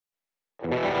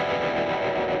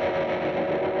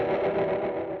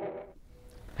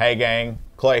Hey gang,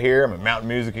 Clay here. I'm at Mountain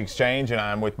Music Exchange and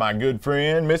I'm with my good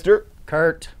friend, Mr.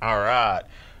 Kurt. All right.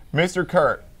 Mr.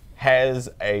 Kurt has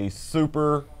a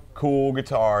super cool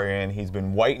guitar and he's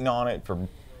been waiting on it for,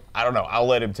 I don't know, I'll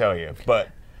let him tell you. But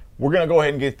we're going to go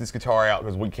ahead and get this guitar out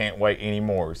because we can't wait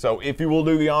anymore. So if you will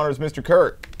do the honors, Mr.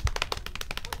 Kurt.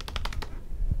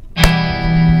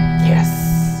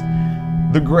 Yes!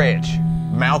 The Gretsch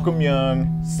Malcolm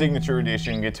Young Signature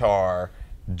Edition guitar.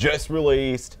 Just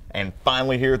released and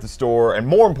finally here at the store, and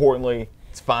more importantly,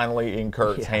 it's finally in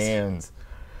Kurt's hands.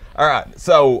 All right,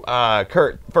 so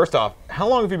Kurt, first off, how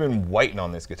long have you been waiting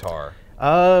on this guitar?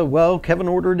 Well, Kevin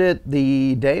ordered it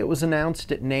the day it was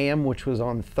announced at NAMM, which was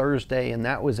on Thursday, and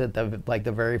that was at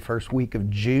the very first week of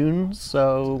June.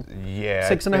 So yeah,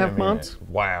 6.5 months.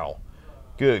 Wow,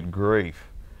 good grief!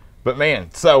 But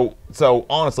man, so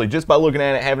honestly, just by looking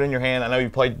at it, having it in your hand, I know you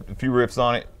played a few riffs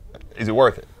on it. Is it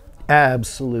worth it?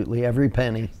 Absolutely, every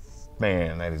penny.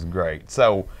 Man, that is great.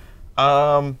 So,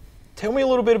 tell me a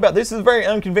little bit about this. Is a very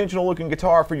unconventional looking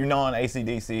guitar for your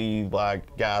non-AC/DC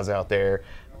like guys out there.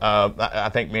 I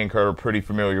think me and Kurt are pretty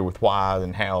familiar with whys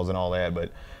and hows and all that,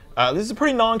 but this is a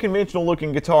pretty non-conventional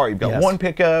looking guitar. You've got one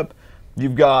pickup,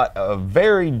 you've got a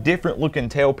very different looking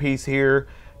tailpiece here,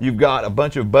 you've got a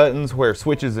bunch of buttons where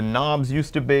switches and knobs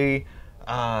used to be.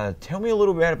 Tell me a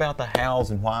little bit about the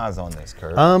hows and whys on this,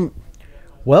 Kurt.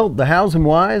 Well, the hows and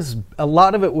whys, a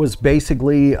lot of it was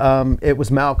basically, it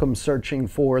was Malcolm searching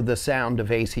for the sound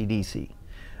of AC/DC.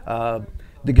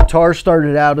 The guitar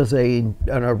started out as a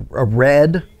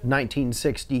red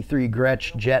 1963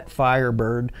 Gretsch Jet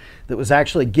Firebird that was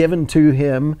actually given to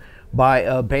him by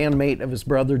a bandmate of his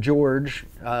brother George.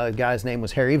 The guy's name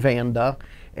was Harry Vanda,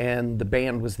 and the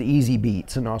band was the Easy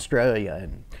Beats in Australia.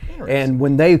 And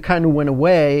when they kind of went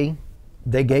away,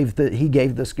 he gave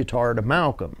this guitar to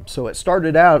Malcolm. So it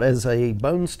started out as a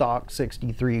bone stock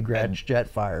 63 Gretsch Jet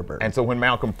Firebird. And so when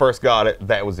Malcolm first got it,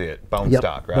 that was it, bone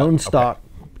stock, right? Bone stock.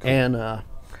 Okay. And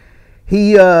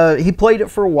he played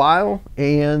it for a while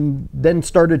and then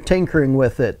started tinkering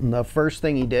with it. And the first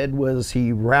thing he did was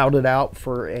he routed out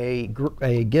for a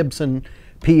Gibson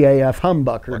PAF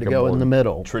humbucker like to go in the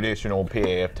middle. Traditional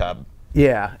PAF type.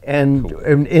 Yeah, and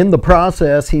in the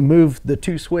process, he moved the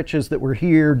two switches that were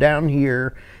here down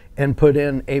here and put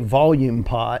in a volume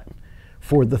pot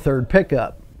for the third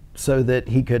pickup so that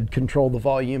he could control the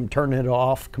volume, turn it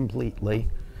off completely.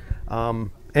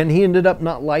 And he ended up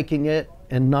not liking it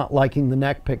and not liking the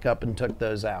neck pickup and took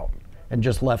those out and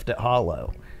just left it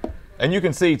hollow. And you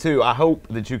can see too, I hope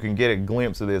that you can get a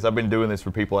glimpse of this. I've been doing this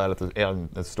for people out in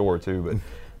the store too, but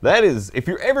that is, if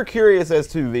you're ever curious as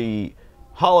to the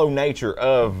hollow nature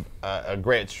of a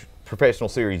Gretsch Professional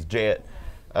Series Jet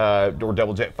or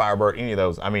Double Jet Firebird, any of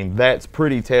those, I mean, that's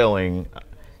pretty telling.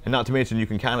 And not to mention, you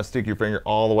can kind of stick your finger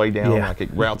all the way down, like it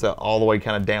routes out all the way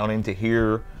kind of down into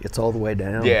here. It's all the way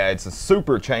down. Yeah, it's a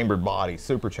super chambered body,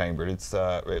 super chambered. It's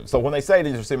so when they say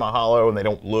these are semi-hollow and they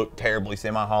don't look terribly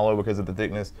semi-hollow because of the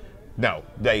thickness, no,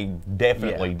 they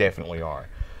definitely are.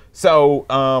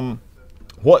 So,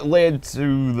 what led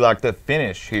to like the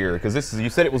finish here? Because this is, you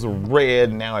said it was a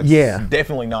red, now it's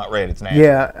definitely not red, it's natural.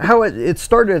 Yeah, how it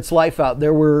started its life out,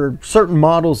 there were certain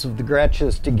models of the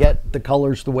Gretches to get the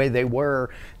colors the way they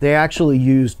were. They actually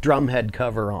used drumhead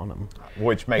cover on them.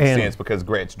 Which makes sense because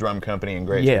Gretsch Drum Company and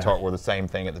Gretsch Guitar were the same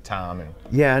thing at the time.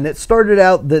 And it started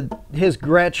out that his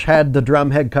Gretsch had the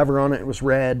drumhead cover on it, it was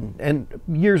red, and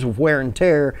years of wear and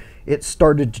tear, it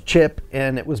started to chip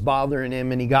and it was bothering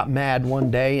him, and he got mad one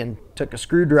day and took a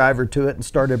screwdriver to it and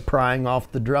started prying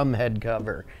off the drumhead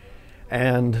cover.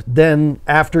 And then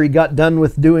after he got done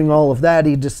with doing all of that,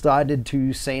 he decided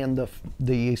to sand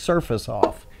the surface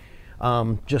off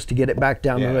just to get it back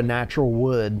down to a natural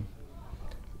wood.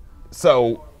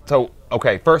 So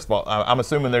okay, first of all, I'm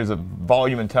assuming there's a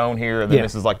volume and tone here, and then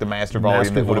this is like the master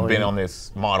volume that would have been on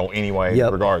this model anyway,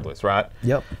 regardless, right?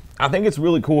 Yep. I think it's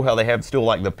really cool how they have still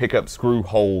like the pickup screw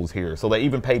holes here. So they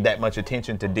even paid that much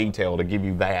attention to detail to give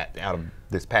you that out of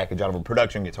this package, out of a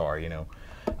production guitar, you know.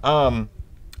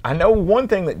 I know one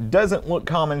thing that doesn't look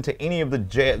common to any of the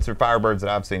Jets or Firebirds that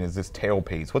I've seen is this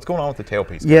tailpiece. What's going on with the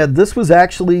tailpiece? Yeah, this was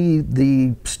actually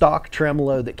the stock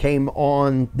tremolo that came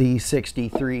on the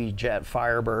 63 Jet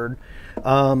Firebird.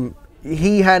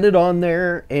 He had it on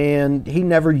there and he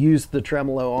never used the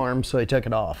tremolo arm, so he took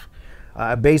it off.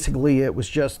 Basically, it was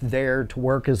just there to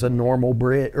work as a normal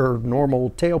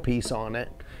normal tailpiece on it,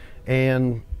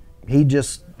 and he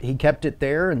kept it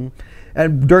there.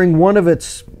 And during one of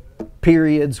its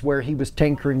periods where he was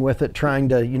tinkering with it, trying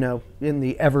to, you know, in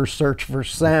the ever search for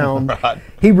sound. Right.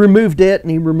 He removed it,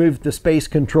 and he removed the space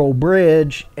control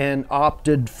bridge and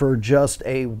opted for just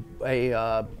a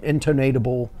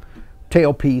intonatable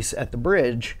tailpiece at the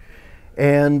bridge.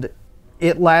 And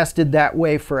it lasted that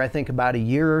way for, I think, about a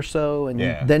year or so,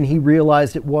 and then he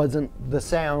realized it wasn't the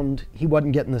sound, he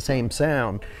wasn't getting the same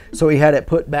sound. So he had it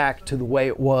put back to the way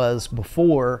it was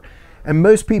before. And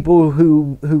most people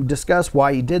who discuss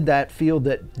why he did that feel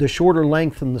that the shorter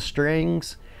length in the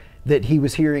strings, that he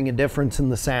was hearing a difference in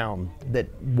the sound that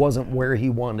wasn't where he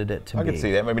wanted it to be. I can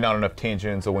see that. Maybe not enough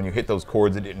tension, so when you hit those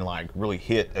chords, it didn't like really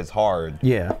hit as hard.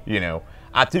 Yeah. You know,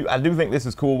 I do think this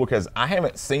is cool because I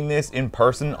haven't seen this in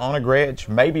person on a Gretsch,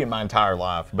 maybe in my entire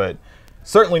life, but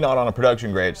certainly not on a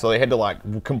production Gretsch. So they had to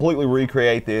like completely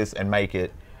recreate this and make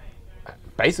it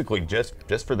basically just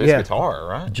for this guitar,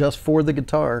 right? Just for the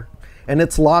guitar. And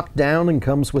it's locked down and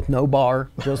comes with no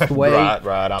bar, just the way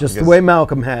right. just the way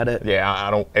Malcolm had it. Yeah, I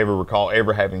don't ever recall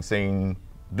ever having seen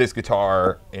this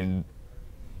guitar in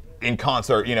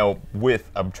concert, you know, with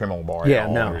a tremolo bar at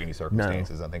all under any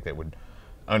circumstances. I think that would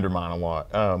undermine a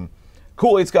lot.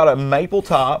 Cool, it's got a maple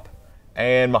top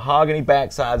and mahogany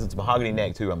back sides. It's mahogany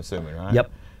neck too, I'm assuming, right?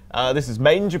 Yep. This is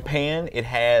made in Japan. It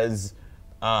has,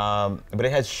 but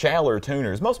it has Schaller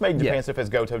tuners. Most made in Japan stuff has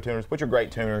Goto tuners, which are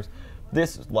great tuners.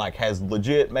 This like has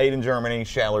legit made in Germany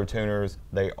Schaller tuners.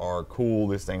 They are cool.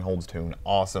 This thing holds tune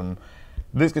awesome.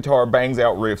 This guitar bangs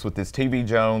out riffs with this TV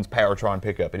Jones Powertron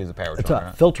pickup. It is a Powertron, It's a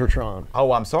right? Filtertron.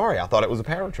 Oh, I'm sorry. I thought it was a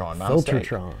Powertron. My mistake.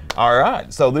 Filtertron. All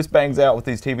right. So this bangs out with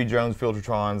these TV Jones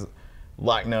Filtertrons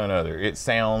like none other. It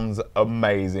sounds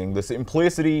amazing. The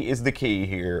simplicity is the key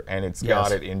here, and it's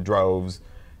got it in droves.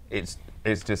 It's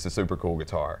just a super cool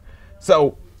guitar.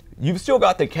 So you've still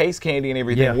got the case candy and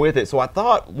everything with it. So I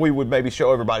thought we would maybe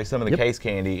show everybody some of the case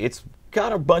candy. It's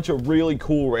got a bunch of really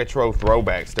cool retro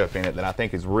throwback stuff in it that I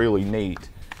think is really neat.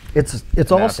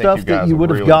 It's all stuff that you would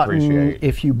have gotten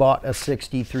if you bought a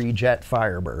 '63 Jet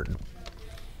Firebird.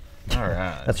 All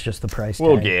right. That's just the price tag.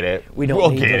 We'll get it. We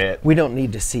don't get it. We don't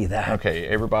need to see that. Okay,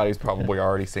 everybody's probably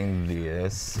already seen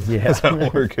this. Yeah. So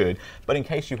we're good. But in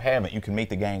case you haven't, you can meet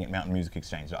the gang at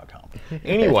mountainmusicexchange.com.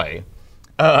 Anyway,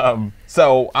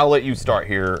 so I'll let you start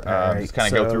here. Just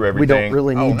kind of go through everything. We don't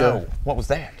really need to. What was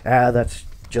that? That's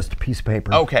just a piece of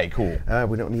paper. Okay, cool.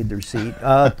 We don't need the receipt.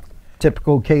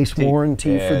 Typical case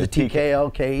warranty for the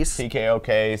TKL case. TKL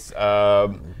case.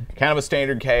 Kind of a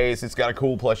standard case. It's got a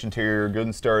cool plush interior, good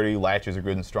and sturdy. Latches are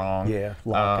good and strong. Yeah,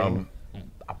 locking.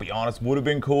 I'll be honest, would have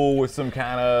been cool with some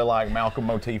kind of like Malcolm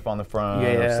motif on the front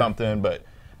or something, but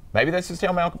maybe that's just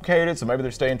how Malcolm carried it, so maybe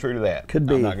they're staying true to that. Could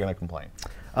be. I'm not going to complain.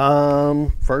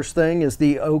 First thing is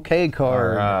the OK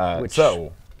card. All right.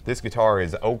 So this guitar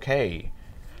is okay.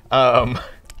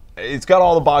 It's got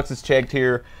all the boxes checked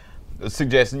here,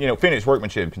 suggesting, you know, finished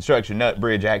workmanship, construction, nut,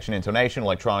 bridge, action, intonation,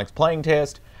 electronics, playing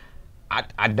test.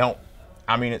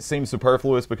 I mean, it seems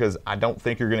superfluous because I don't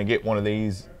think you're going to get one of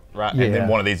these, right? And then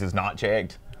one of these is not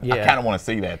checked. I kind of want to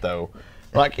see that, though.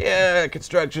 Like,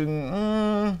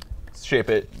 construction, ship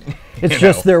it. It's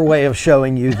just their way of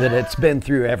showing you that it's been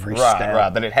through every step. Right,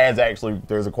 that it has actually,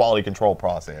 there's a quality control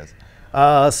process.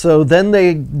 So then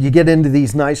you get into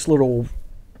these nice little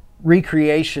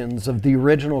recreations of the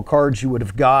original cards you would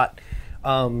have got,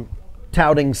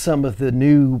 touting some of the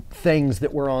new things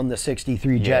that were on the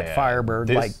 '63 Jet Firebird.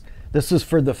 Like this is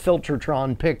for the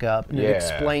Filtertron pickup, and it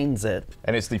explains it.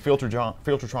 And it's the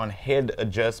Filtertron head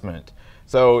adjustment.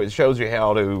 So it shows you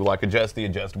how to like adjust the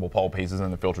adjustable pole pieces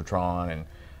in the Filtertron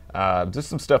and just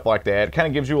some stuff like that. It kind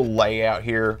of gives you a layout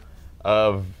here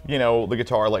of, you know, the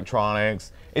guitar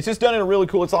electronics. It's just done in a really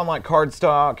cool, it's on like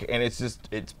cardstock, and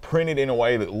it's printed in a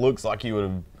way that looks like you would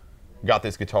have got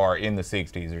this guitar in the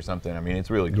 60s or something. I mean, it's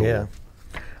really cool. Yeah.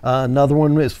 Another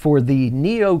one is for the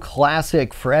neoclassic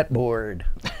fretboard.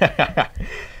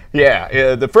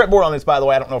 The fretboard on this, by the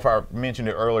way, I don't know if I mentioned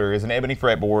it earlier, is an ebony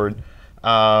fretboard.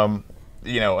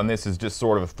 You know, and this is just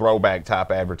sort of a throwback type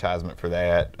advertisement for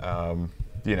that.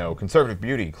 You know, conservative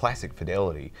beauty, classic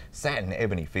fidelity, satin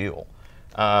ebony feel.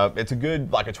 It's a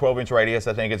good, like a 12-inch radius,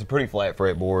 I think. It's a pretty flat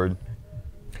fretboard.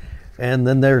 And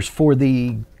then there's for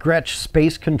the Gretsch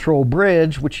Space Control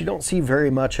Bridge, which you don't see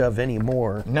very much of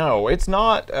anymore. No, it's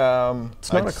not.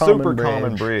 It's not a super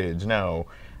common bridge. No,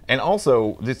 and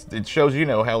also it shows, you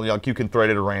know, how like you can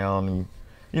thread it around. And,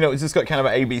 you know, it's just got kind of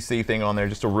an ABC thing on there,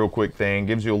 just a real quick thing.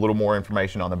 Gives you a little more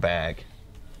information on the back.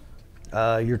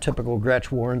 Your typical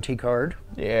Gretsch warranty card.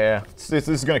 Yeah, this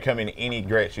is going to come in any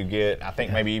Gretsch you get. I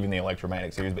think maybe even the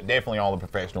Electromatic series, but definitely all the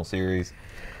professional series.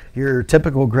 Your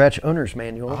typical Gretsch owner's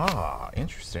manual. Ah,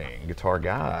 interesting. Guitar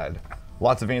guide.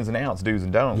 lots of ins and outs, do's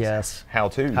and don'ts. Yes.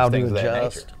 How-tos, How things to of that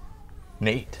adjust.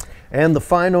 nature. Neat. And the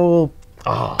final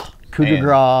coup de And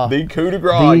grace. the coup de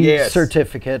grace, yes.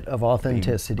 Certificate of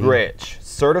authenticity. Gretsch,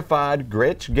 certified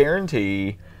Gretsch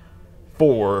guarantee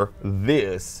for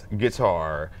this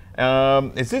guitar.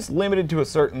 Is this limited to a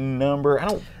certain number? I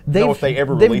don't know if they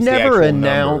ever released the actual They've never number.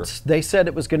 announced. They said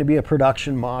it was going to be a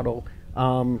production model.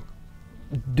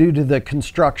 Due to the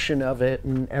construction of it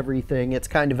and everything, it's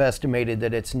kind of estimated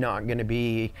that it's not going to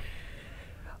be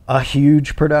a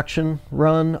huge production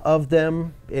run of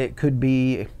them. It could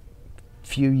be a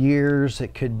few years.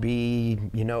 It could be,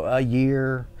 a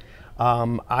year.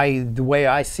 The way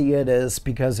I see it is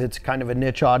because it's kind of a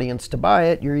niche audience to buy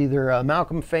it. You're either a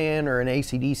Malcolm fan or an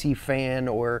AC/DC fan,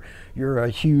 or you're a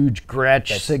huge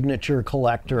Gretsch signature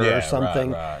collector or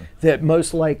something. Right. That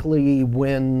most likely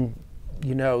when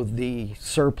the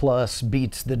surplus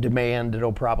beats the demand,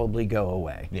 it'll probably go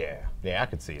away. Yeah, I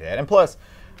could see that. And plus,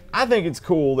 I think it's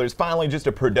cool. There's finally just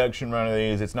a production run of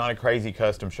these. It's not a crazy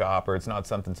custom shop, or it's not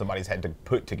something somebody's had to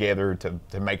put together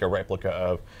to make a replica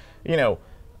of.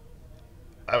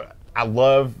 I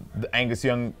love the Angus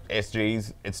Young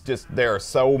SGs. It's just there are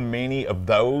so many of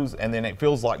those, and then it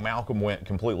feels like Malcolm went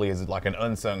completely as like an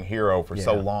unsung hero for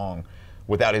so long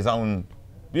without his own,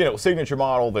 signature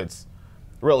model that's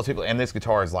relatively. And this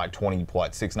guitar is like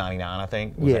 $699, I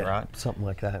think. Was that right? Something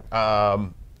like that.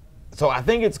 So I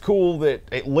think it's cool that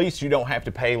at least you don't have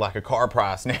to pay like a car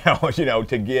price now,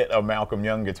 to get a Malcolm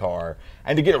Young guitar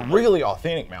and to get a really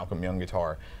authentic Malcolm Young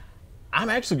guitar. I'm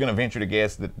actually going to venture to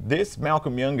guess that this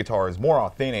Malcolm Young guitar is more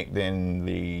authentic than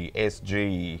the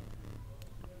SG.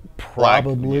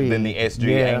 Probably. Than the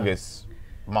SG Angus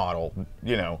model,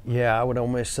 Yeah, I would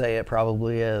almost say it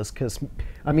probably is, because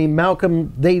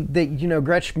Malcolm, they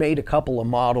Gretsch made a couple of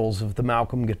models of the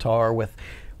Malcolm guitar, with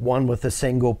one with a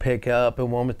single pickup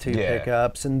and one with two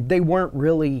pickups, and they weren't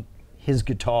really his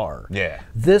guitar. Yeah.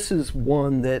 This is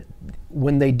one that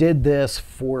when they did this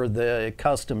for the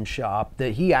custom shop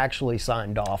that he actually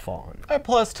signed off on.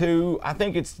 Plus too, I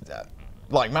think it's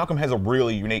like Malcolm has a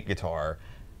really unique guitar,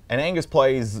 and Angus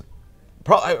plays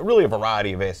really a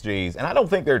variety of SGs, and I don't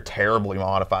think they're terribly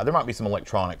modified. There might be some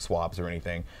electronic swaps or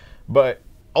anything, but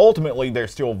ultimately they're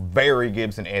still very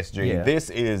Gibson SG. Yeah. This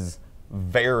is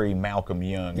very Malcolm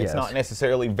Young. It's not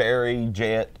necessarily very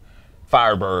Jet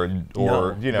Firebird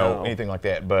or anything like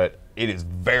that, but it is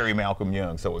very Malcolm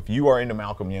Young. So if you are into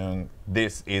Malcolm Young,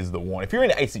 this is the one. If you're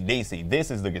into AC/DC, this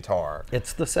is the guitar.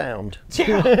 It's the sound.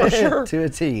 Yeah, for sure. To a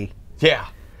T. Yeah.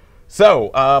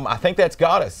 So I think that's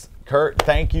got us. Kurt,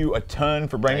 thank you a ton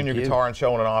for bringing your guitar and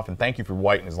showing it off, and thank you for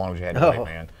waiting as long as you had to wait,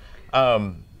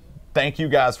 man. Thank you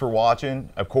guys for watching.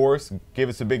 Of course, give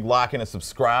us a big like and a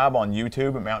subscribe on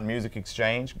YouTube at Mountain Music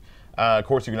Exchange. Of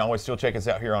course, you can always still check us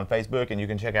out here on Facebook, and you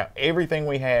can check out everything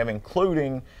we have,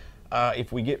 including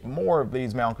if we get more of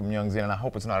these Malcolm Youngs in, and I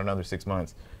hope it's not another 6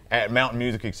 months, at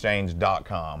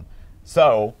mountainmusicexchange.com.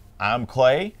 So, I'm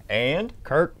Clay and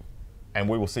Kurt. And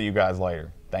we will see you guys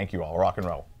later. Thank you all. Rock and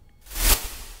roll.